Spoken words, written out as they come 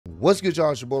What's good, y'all?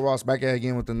 It's your boy Ross back at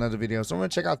again with another video. So I'm going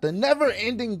to check out the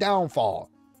never-ending downfall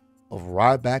of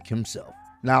Ryback himself.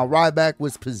 Now, Ryback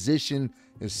was positioned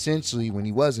essentially when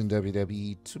he was in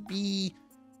WWE to be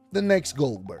the next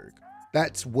Goldberg.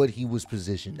 That's what he was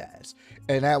positioned as.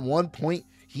 And at one point,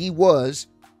 he was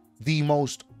the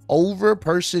most over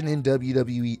person in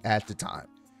WWE at the time.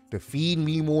 The Feed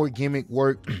Me More gimmick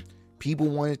work. People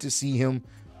wanted to see him.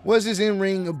 Was his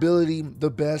in-ring ability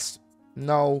the best?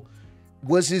 No.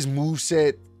 Was his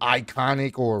moveset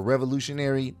iconic or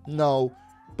revolutionary? No.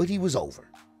 But he was over.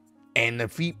 And the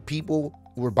people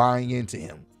were buying into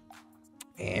him.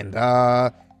 And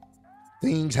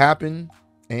things happened.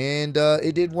 And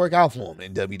it didn't work out for him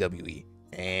in WWE.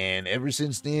 And ever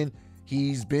since then,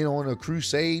 he's been on a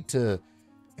crusade to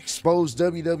expose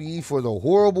WWE for the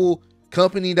horrible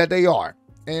company that they are.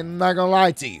 And I'm not gonna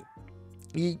lie to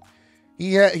you,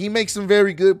 he makes some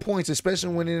very good points,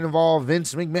 especially when it involved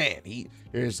Vince McMahon.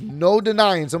 There's no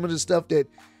denying some of the stuff that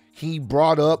he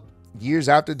brought up years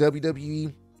after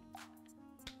WWE.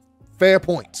 Fair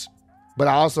points, but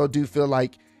I also do feel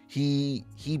like he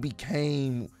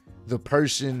became the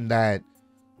person that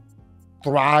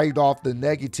thrived off the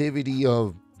negativity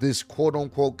of this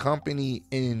quote-unquote company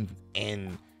and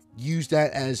used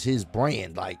that as his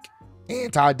brand, like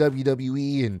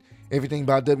anti-WWE and everything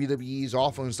about WWE is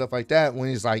awful and stuff like that, when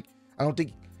it's like, I don't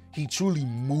think he truly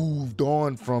moved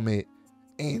on from it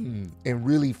and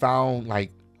really found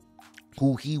like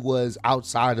who he was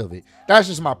outside of it. That's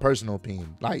just my personal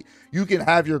opinion. Like, you can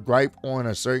have your gripe on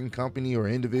a certain company or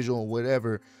individual or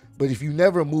whatever, but if you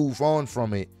never move on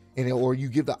from it, or you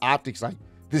give the optics like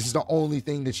this is the only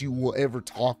thing that you will ever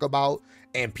talk about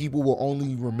and people will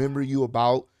only remember you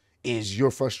about is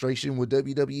your frustration with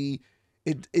WWE,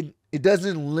 it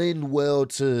doesn't lend well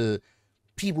to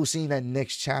people seeing that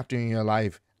next chapter in your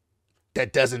life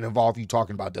that doesn't involve you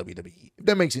talking about WWE, if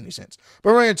that makes any sense.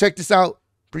 But we're gonna check this out.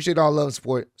 Appreciate all love and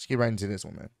support. Let's get right into this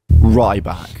one, man.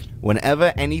 Ryback.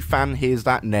 Whenever any fan hears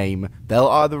that name, they'll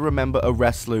either remember a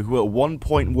wrestler who at one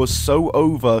point was so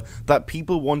over that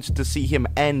people wanted to see him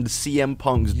end CM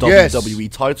Punk's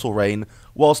WWE title reign,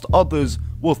 whilst others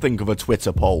will think of a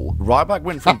Twitter poll. Ryback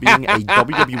went from being a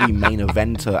WWE main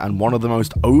eventer and one of the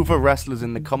most over wrestlers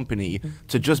in the company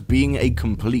to just being a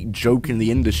complete joke in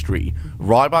the industry.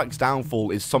 Ryback's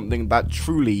downfall is something that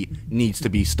truly needs to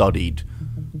be studied.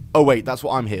 Oh wait, that's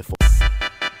what I'm here for.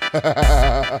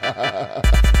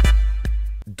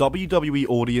 WWE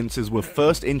audiences were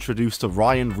first introduced to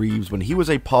Ryan Reeves when he was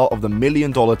a part of the $1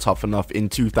 Million Tough Enough in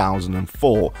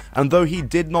 2004, and though he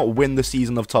did not win the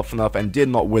season of Tough Enough and did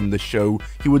not win the show,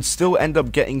 he would still end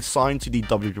up getting signed to the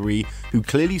WWE, who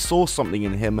clearly saw something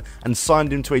in him and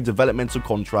signed him to a developmental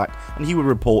contract, and he would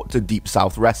report to Deep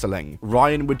South Wrestling.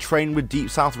 Ryan would train with Deep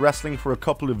South Wrestling for a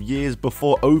couple of years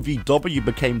before OVW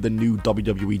became the new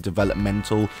WWE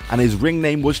developmental, and his ring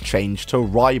name was changed to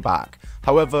Ryback.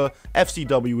 However,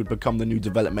 FCW would become the new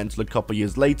developmental a couple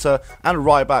years later, and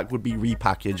Ryback would be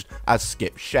repackaged as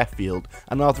Skip Sheffield,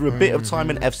 and after a bit of time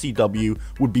in FCW,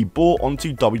 would be brought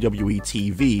onto WWE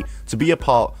TV to be a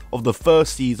part of the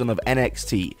first season of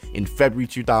NXT in February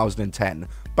 2010.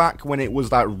 Back when it was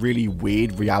that really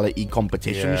weird reality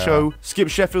competition show. Skip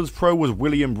Sheffield's pro was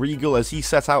William Regal as he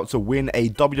set out to win a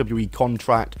WWE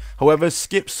contract. However,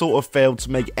 Skip sort of failed to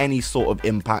make any sort of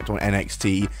impact on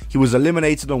NXT. He was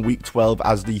eliminated on week 12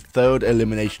 as the third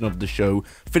elimination of the show,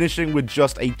 finishing with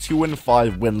just a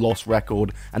 2-5 win-loss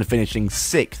record and finishing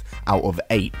 6th out of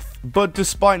 8th. But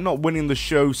despite not winning the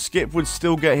show, Skip would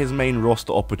still get his main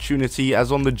roster opportunity,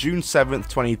 as on the June 7th,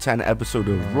 2010 episode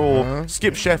of Raw,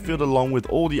 Skip Sheffield along with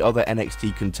all the other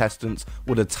NXT contestants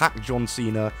would attack John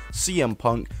Cena, CM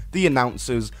Punk, the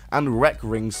announcers, and wreck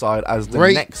ringside as the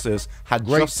Nexus had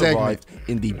just arrived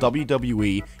in the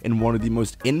WWE in one of the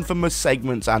most infamous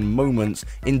segments and moments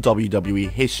in WWE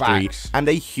history, and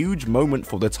a huge moment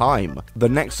for the time. The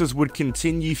Nexus would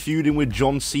continue feuding with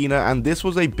John Cena, and this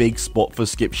was a big spot for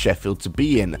Skip Sheffield to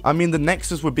be in. I mean, the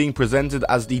Nexus were being presented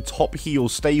as the top heel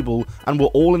stable and were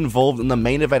all involved in the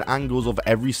main event angles of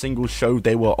every single show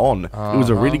they were on. It was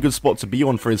a really good spot to be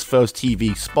on for his first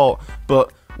TV spot,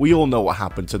 but we all know what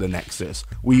happened to the Nexus.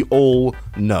 We all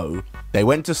know. They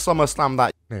went to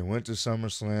SummerSlam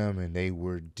and they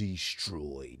were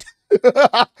destroyed.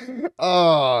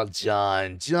 Oh,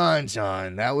 John.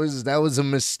 That was a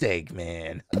mistake,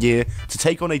 man. Year to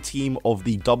take on a team of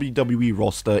the WWE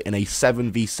roster in a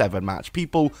 7v7 match.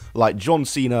 People like John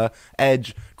Cena,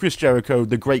 Edge, Chris Jericho,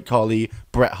 The Great Khali,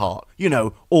 Bret Hart. You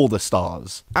know, all the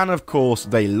stars. And of course,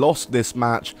 they lost this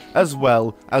match as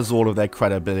well as all of their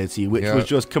credibility, which was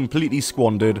just completely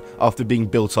squandered after being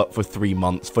built up for 3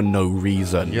 months for no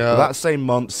reason. That same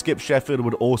month, Skip Sheffield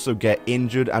would also get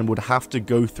injured and would have to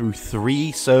go through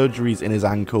 3 surgeries in his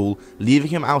ankle, leaving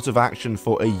him out of action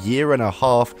for a year and a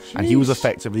half, and he was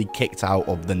effectively kicked out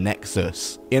of the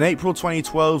Nexus. In April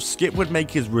 2012, Skip would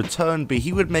make his return, but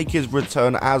he would make his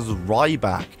return as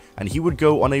Ryback, and he would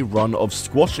go on a run of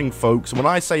squashing folks. When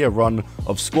I say a run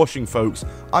of squashing folks,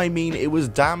 I mean it was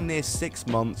damn near 6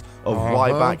 months of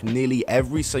Ryback nearly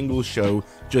every single show,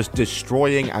 just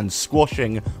destroying and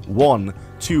squashing 1,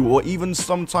 2, or even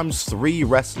sometimes 3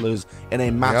 wrestlers in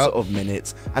a matter of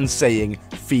minutes and saying,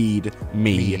 "Feed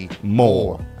me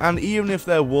more." And even if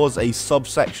there was a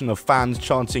subsection of fans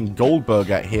chanting Goldberg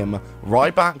at him,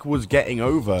 Ryback was getting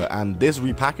over, and this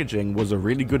repackaging was a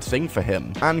really good thing for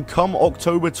him. And come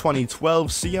October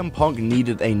 2012, CM Punk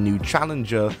needed a new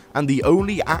challenger, and the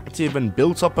only active and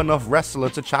built up enough wrestler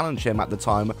to challenge him at the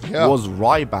time was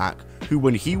Ryback, who,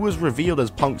 when he was revealed as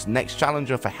Punk's next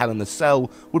challenger for Hell in a Cell,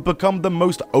 would become the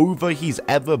most over he's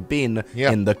ever been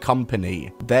in the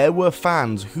company. There were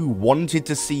fans who wanted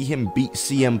to see him beat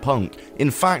CM Punk.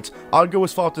 In fact, I'd go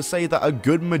as far to say that a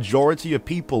good majority of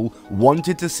people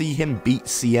wanted to see him beat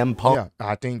CM Punk. Yeah,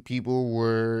 I think people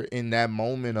were in that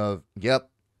moment of, yep,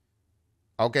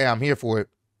 okay, I'm here for it.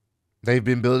 They've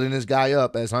been building this guy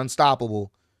up as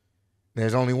unstoppable.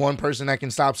 There's only one person that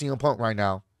can stop CM Punk right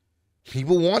now.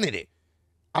 People wanted it.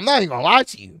 I'm not even gonna lie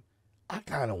to you. I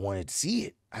kind of wanted to see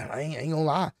it. I ain't gonna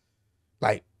lie.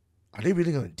 Like, are they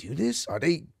really gonna do this? Are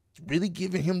they really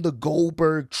giving him the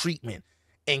Goldberg treatment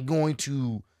and going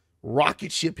to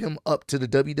rocket ship him up to the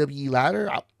WWE ladder?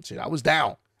 I was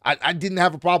down. I didn't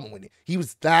have a problem with it. He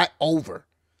was that over.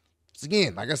 So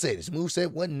again, like I said, his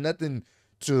moveset wasn't nothing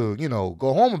to, you know,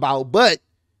 go home about, but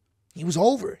he was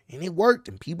over, and it worked,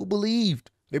 and people believed.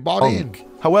 They bought in.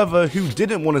 However, who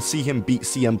didn't want to see him beat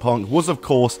CM Punk was, of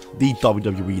course, the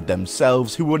WWE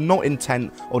themselves, who were not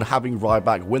intent on having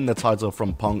Ryback win the title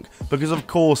from Punk, because of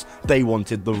course they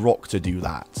wanted The Rock to do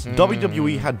that.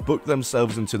 WWE had booked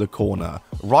themselves into the corner.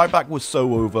 Ryback was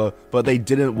so over, but they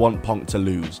didn't want Punk to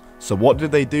lose. So what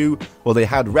did they do? Well, they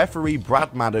had referee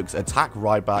Brad Maddox attack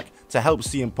Ryback to help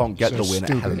CM Punk get the win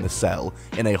at Hell in a Cell,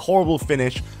 in a horrible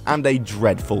finish and a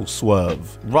dreadful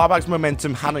swerve. Ryback's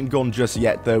momentum hadn't gone just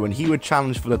yet though, and he would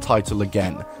challenge for the title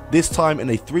again, this time in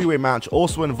a 3-way match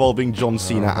also involving John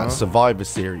Cena at Survivor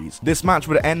Series. This match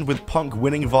would end with Punk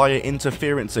winning via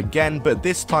interference again, but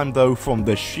this time though from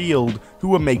The Shield, who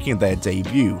were making their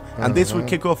debut, and this would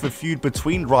kick off a feud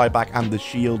between Ryback and The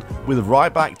Shield, with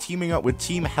Ryback teaming up with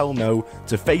Team Hell No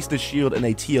to face The Shield in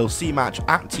a TLC match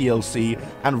at TLC,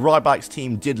 and Ryback's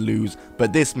team did lose,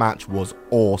 but this match was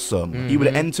awesome. He would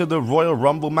enter the Royal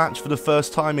Rumble match for the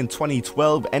first time in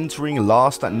 2012, entering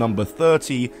last at number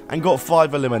 30, and got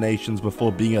 5 eliminations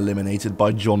before being eliminated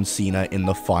by John Cena in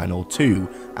the final 2.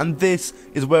 And this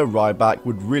is where Ryback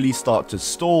would really start to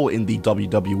stall in the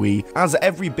WWE, as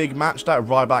every big match that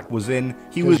Ryback was in,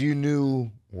 you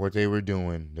knew what they were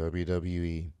doing,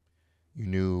 WWE. You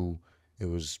knew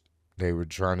they were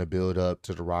trying to build up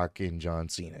to The Rock and John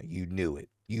Cena. You knew it.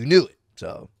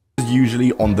 So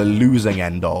usually on the losing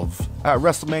end of. At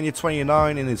WrestleMania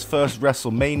 29, in his first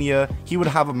WrestleMania, he would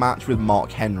have a match with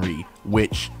Mark Henry,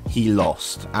 which he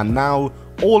lost. And now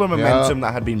all the momentum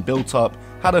that had been built up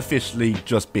had officially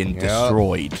just been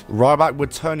destroyed. Ryback would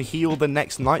turn heel the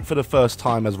next night for the first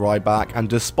time as Ryback, and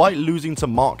despite losing to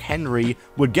Mark Henry,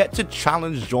 would get to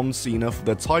challenge John Cena for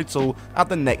the title at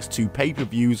the next 2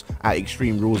 pay-per-views at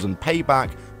Extreme Rules and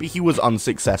Payback, but he was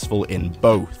unsuccessful in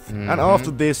both. And after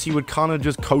this, he would kind of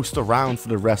just coast around for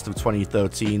the rest of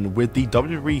 2013, with the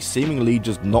WWE seemingly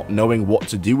just not knowing what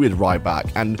to do with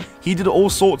Ryback, and he did all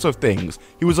sorts of things.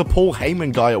 He was a Paul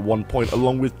Heyman guy at one point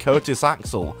along with Curtis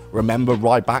Axel. Remember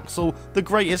Rybaxel, the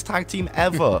greatest tag team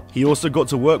ever. He also got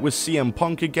to work with CM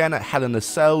Punk again at Hell in a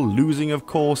Cell, losing of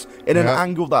course, in an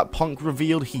angle that Punk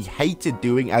revealed he hated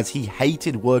doing, as he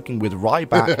hated working with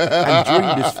Ryback, and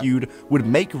during this feud would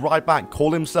make Ryback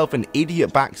call himself an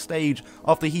idiot backstage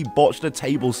after he botched a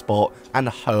table spot and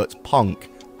hurt Punk.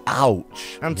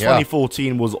 Ouch. And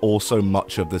 2014 was also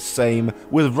much of the same,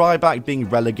 with Ryback being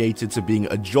relegated to being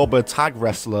a jobber tag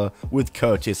wrestler with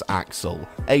Curtis Axel,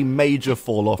 a major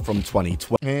fall off from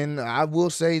 2012. And I will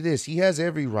say this, he has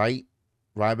every right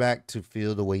Ryback to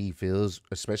feel the way he feels,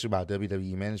 especially about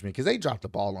WWE management, because they dropped the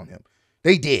ball on him.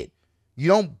 They did. You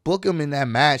don't book him in that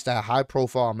match, that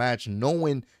high-profile match,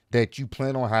 knowing that you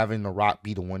plan on having The Rock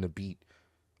be the one to beat,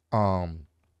 to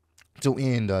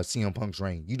end CM Punk's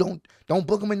reign. You don't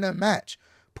book him in that match.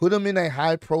 Put him in a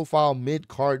high-profile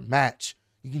mid-card match.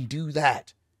 You can do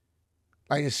that.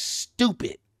 Like, it's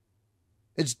stupid.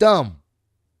 It's dumb.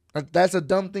 That's a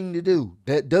dumb thing to do.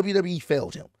 That WWE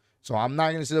failed him. So I'm not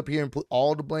going to sit up here and put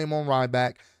all the blame on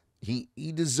Ryback. He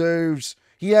deserves,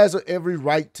 he has every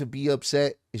right to be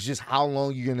upset. It's just how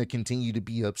long you're going to continue to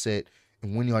be upset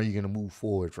and when are you going to move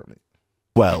forward from it.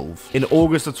 12. In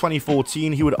August of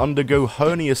 2014, he would undergo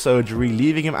hernia surgery,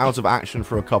 leaving him out of action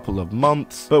for a couple of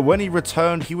months. But when he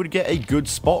returned, he would get a good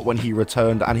spot when he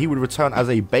returned, and he would return as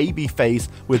a babyface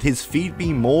with his Feed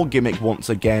Me More gimmick once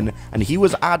again, and he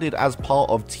was added as part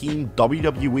of Team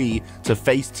WWE to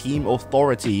face Team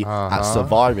Authority at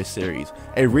Survivor Series.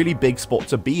 A really big spot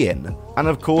to be in. And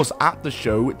of course, at the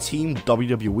show, Team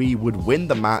WWE would win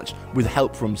the match with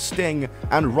help from Sting,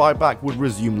 and Ryback would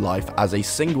resume life as a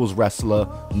singles wrestler.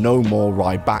 No more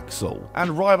Ryback-soul. And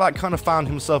Ryback kind of found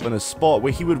himself in a spot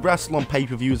where he would wrestle on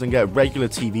pay-per-views and get regular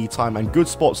TV time and good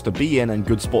spots to be in and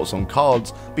good spots on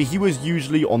cards, but he was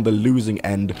usually on the losing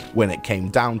end when it came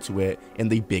down to it in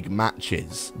the big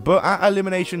matches. But at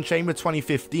Elimination Chamber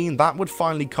 2015, that would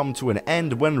finally come to an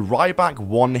end when Ryback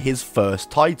won his first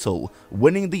title,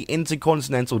 winning the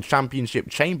Intercontinental Championship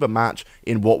Chamber match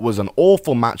in what was an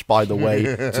awful match, by the way,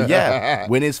 to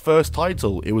win his first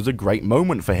title. It was a great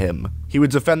moment for him. He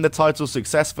would defend the title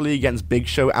successfully against Big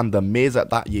Show and The Miz at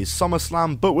that year's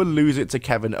SummerSlam, but would lose it to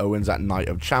Kevin Owens at Night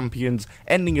of Champions,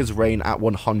 ending his reign at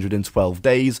 112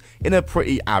 days in a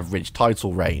pretty average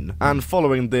title reign. And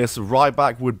following this,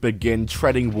 Ryback would begin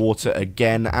treading water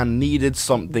again and needed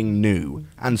something new.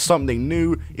 And something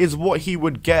new is what he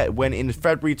would get when in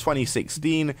February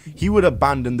 2016, he would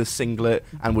abandon the singlet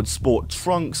and would sport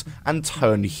trunks and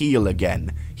turn heel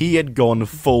again. He had gone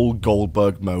full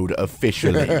Goldberg mode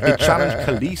officially. He challenged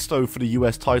Kalisto for the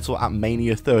US title at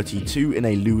Mania 32 in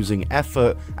a losing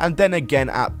effort, and then again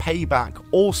at Payback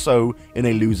also in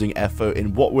a losing effort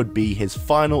in what would be his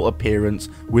final appearance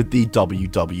with the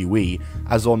WWE,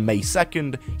 as on May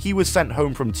 2nd, he was sent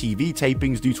home from TV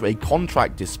tapings due to a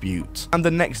contract dispute, and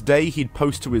the next day he'd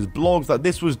post to his blog that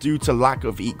this was due to lack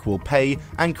of equal pay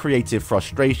and creative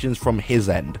frustrations from his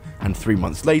end, and 3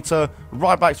 months later,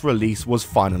 Ryback's release was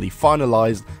finally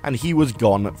finalized and he was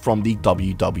gone from the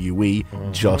WWE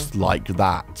just like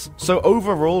that. So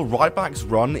overall, Ryback's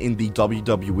run in the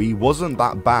WWE wasn't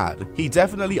that bad. He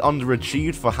definitely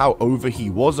underachieved for how over he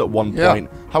was at one point,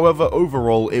 however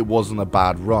overall it wasn't a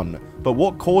bad run. But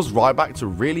what caused Ryback to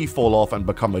really fall off and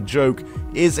become a joke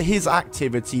is his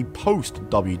activity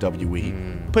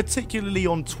post-WWE, particularly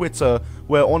on Twitter,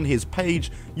 where on his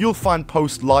page, you'll find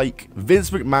posts like, "Vince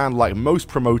McMahon, like most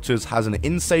promoters, has an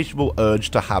insatiable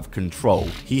urge to have control.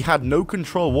 He had no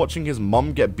control watching his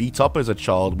mum get beat up as a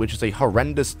child, which is a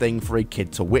horrendous thing for a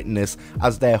kid to witness,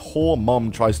 as their whore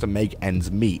mum tries to make ends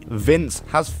meet. Vince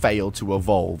has failed to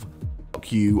evolve.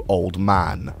 Fuck you, old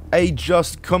man." A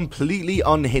just completely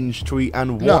unhinged tweet,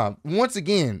 and once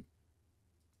again,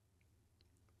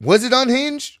 was it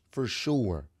unhinged? For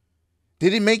sure.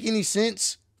 Did it make any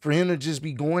sense for him to just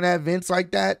be going at Vince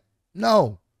like that?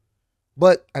 No.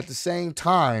 But at the same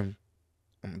time,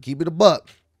 I'm going to keep it a buck.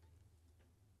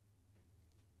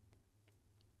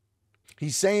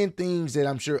 He's saying things that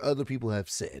I'm sure other people have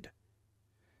said.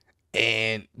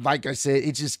 And like I said,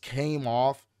 it just came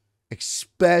off,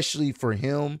 especially for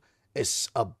him, as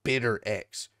a bitter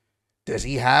ex. Does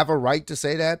he have a right to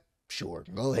say that? Sure,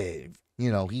 go ahead.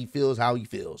 You know, he feels how he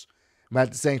feels. But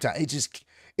at the same time,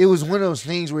 it was one of those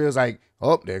things where it was like,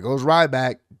 oh, there goes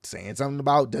Ryback saying something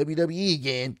about WWE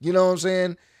again. You know what I'm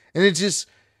saying? And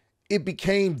it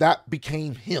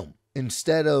became him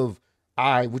instead of,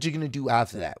 all right, what you gonna do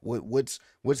after that?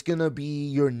 What's gonna be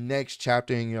your next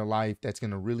chapter in your life that's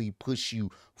gonna really push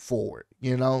you forward?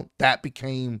 You know, that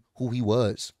became who he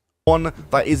was. One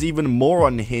that is even more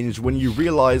unhinged when you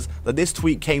realize that this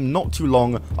tweet came not too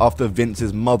long after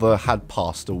Vince's mother had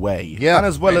passed away. Yeah, and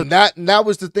as well as that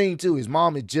was the thing too. His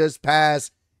mom had just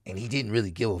passed, and he didn't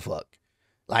really give a fuck.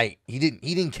 Like he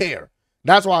didn't care.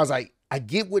 That's why I was like, I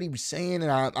get what he was saying,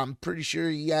 and I'm pretty sure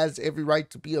he has every right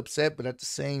to be upset, but at the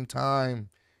same time,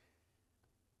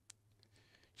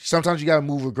 sometimes you gotta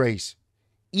move with grace.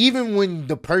 Even when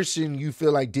the person you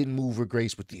feel like didn't move with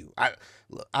grace with you. I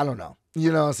don't know.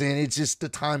 You know what I'm saying? It's just the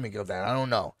timing of that. I don't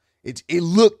know. It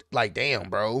looked like, damn,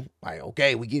 bro. Like,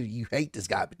 okay, we get it. You hate this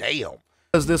guy, but damn.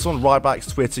 As this on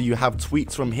Ryback's Twitter, you have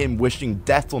tweets from him wishing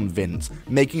death on Vince,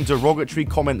 making derogatory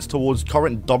comments towards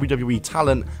current WWE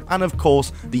talent, and of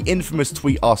course, the infamous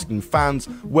tweet asking fans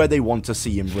where they want to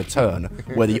see him return,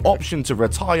 where the option to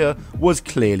retire was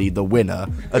clearly the winner,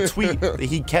 a tweet that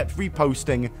he kept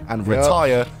reposting, and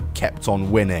retire kept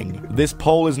on winning. This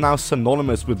poll is now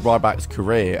synonymous with Ryback's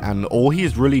career, and all he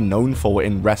is really known for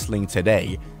in wrestling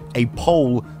today, a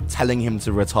poll telling him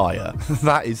to retire.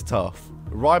 That is tough.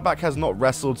 Ryback has not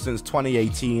wrestled since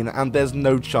 2018, and there's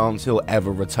no chance he'll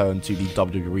ever return to the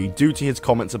WWE due to his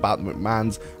comments about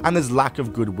McMahon's and his lack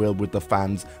of goodwill with the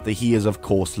fans that he has of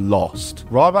course lost.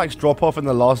 Ryback's drop-off in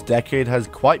the last decade has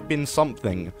quite been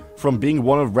something, from being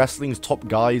one of wrestling's top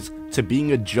guys to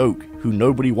being a joke who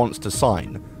nobody wants to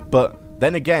sign. But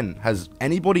then again, has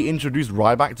anybody introduced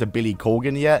Ryback to Billy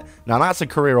Corgan yet? Now that's a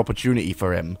career opportunity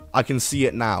for him. I can see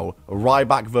it now.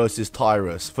 Ryback versus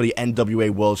Tyrus for the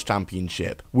NWA World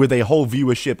Championship with a whole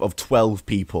viewership of 12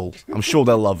 people. I'm sure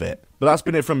they'll love it. But that's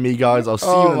been it from me, guys. I'll see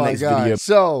you in the next video.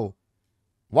 So,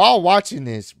 while watching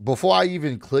this, before I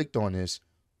even clicked on this,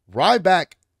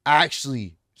 Ryback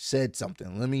actually said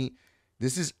something.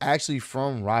 This is actually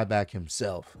from Ryback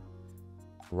himself.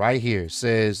 Right here. It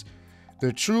says,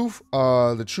 The truth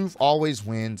always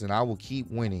wins, and I will keep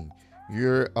winning.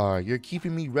 You're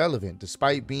keeping me relevant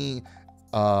despite being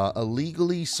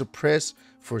illegally suppressed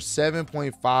for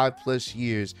 7.5 plus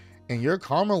years, and your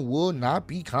karma will not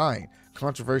be kind.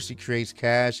 Controversy creates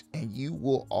cash, and you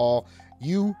will all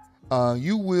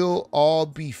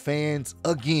be fans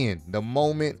again the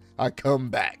moment I come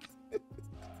back.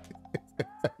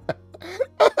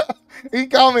 He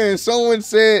commented, someone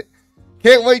said,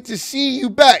 can't wait to see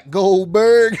you back,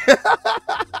 Goldberg.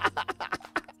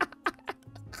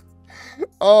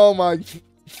 Oh my,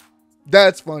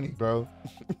 that's funny, bro.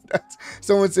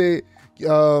 Someone said,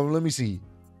 let me see,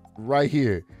 right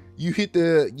here. You hit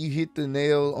the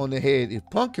nail on the head. If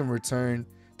Punk can return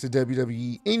to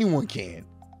WWE, anyone can,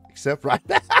 except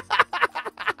Ryback.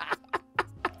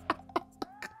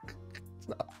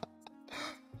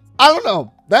 I don't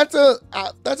know. That's a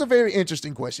very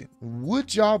interesting question.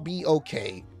 Would y'all be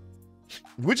okay?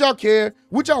 Would y'all care?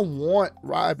 Would y'all want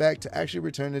Ryback to actually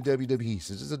return to WWE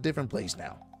since it's a different place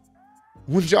now?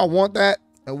 Would y'all want that?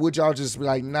 And would y'all just be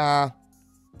like, nah,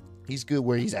 he's good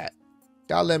where he's at?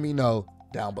 Y'all let me know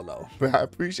down below. But I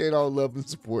appreciate all the love and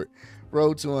support.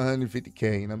 Road to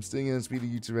 150K. And I'm still going to speak to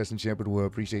YouTube Wrestling Champ of the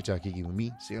World. Appreciate y'all kicking with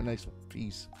me. See you next one.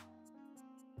 Peace.